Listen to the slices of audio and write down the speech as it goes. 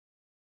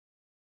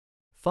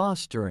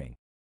Fostering.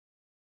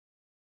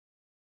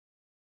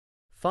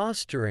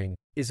 Fostering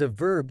is a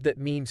verb that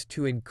means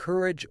to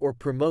encourage or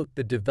promote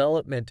the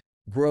development,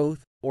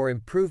 growth, or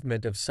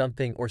improvement of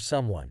something or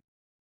someone.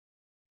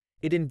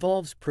 It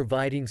involves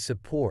providing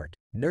support,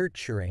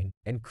 nurturing,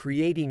 and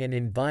creating an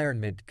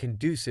environment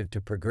conducive to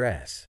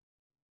progress.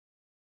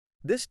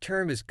 This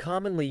term is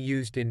commonly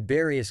used in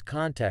various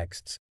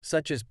contexts,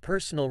 such as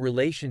personal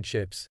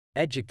relationships,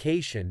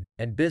 education,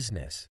 and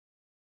business.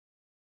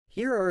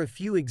 Here are a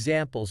few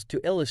examples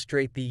to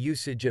illustrate the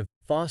usage of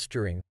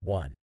fostering.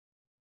 1.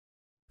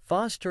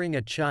 Fostering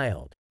a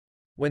child.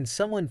 When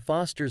someone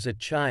fosters a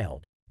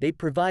child, they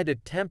provide a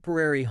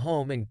temporary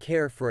home and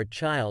care for a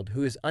child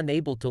who is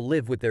unable to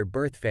live with their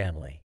birth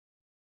family.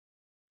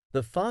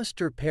 The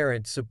foster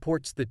parent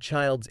supports the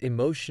child's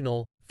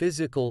emotional,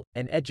 physical,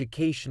 and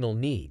educational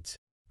needs,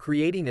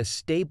 creating a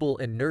stable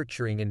and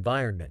nurturing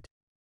environment.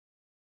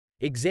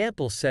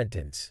 Example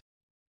sentence.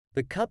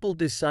 The couple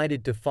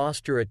decided to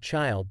foster a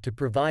child to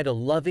provide a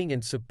loving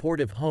and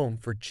supportive home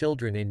for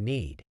children in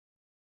need.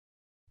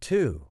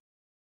 2.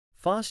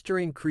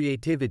 Fostering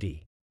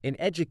creativity. In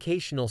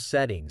educational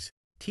settings,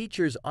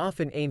 teachers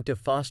often aim to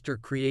foster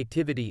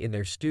creativity in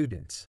their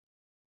students.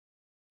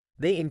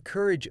 They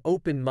encourage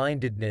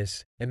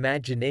open-mindedness,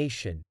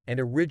 imagination, and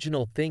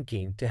original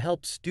thinking to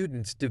help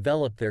students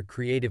develop their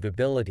creative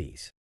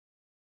abilities.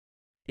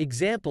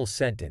 Example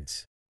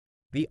sentence.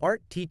 The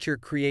art teacher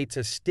creates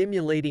a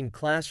stimulating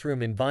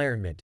classroom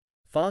environment,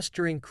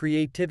 fostering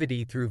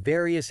creativity through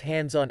various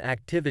hands-on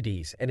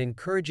activities and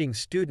encouraging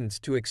students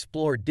to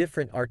explore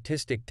different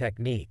artistic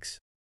techniques.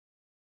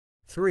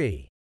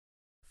 3.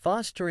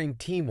 Fostering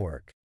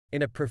teamwork.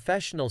 In a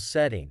professional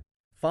setting,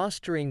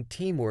 fostering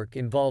teamwork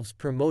involves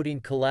promoting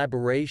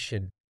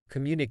collaboration,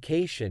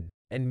 communication,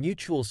 and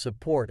mutual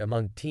support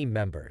among team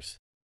members.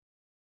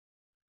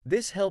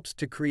 This helps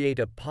to create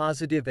a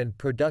positive and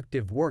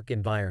productive work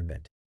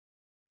environment.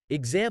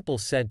 Example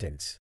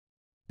sentence.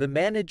 The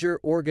manager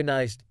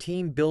organized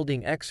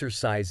team-building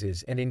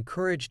exercises and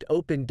encouraged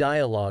open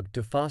dialogue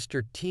to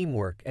foster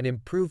teamwork and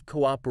improve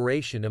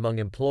cooperation among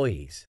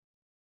employees.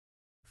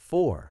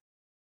 4.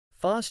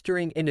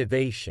 Fostering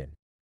innovation.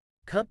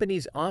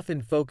 Companies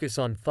often focus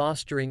on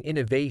fostering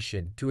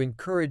innovation to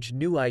encourage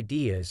new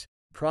ideas,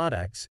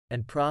 products,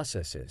 and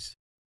processes.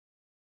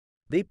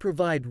 They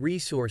provide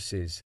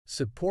resources,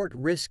 support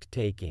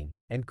risk-taking,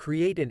 and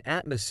create an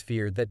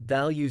atmosphere that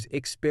values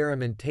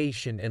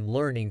experimentation and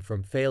learning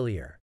from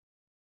failure.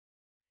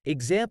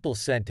 Example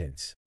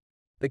sentence.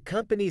 The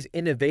company's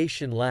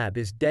innovation lab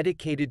is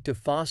dedicated to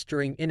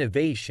fostering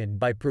innovation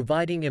by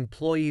providing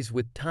employees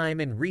with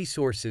time and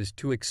resources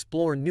to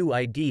explore new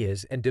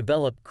ideas and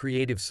develop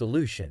creative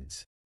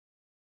solutions.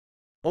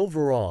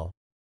 Overall,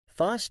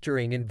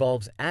 fostering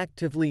involves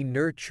actively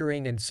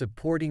nurturing and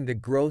supporting the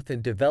growth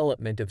and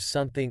development of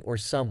something or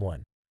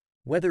someone,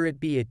 whether it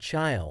be a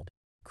child,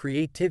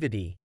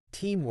 creativity,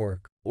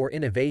 teamwork, or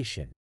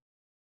innovation.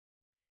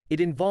 It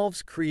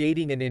involves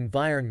creating an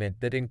environment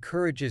that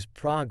encourages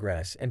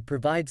progress and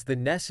provides the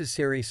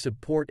necessary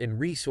support and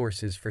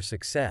resources for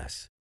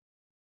success.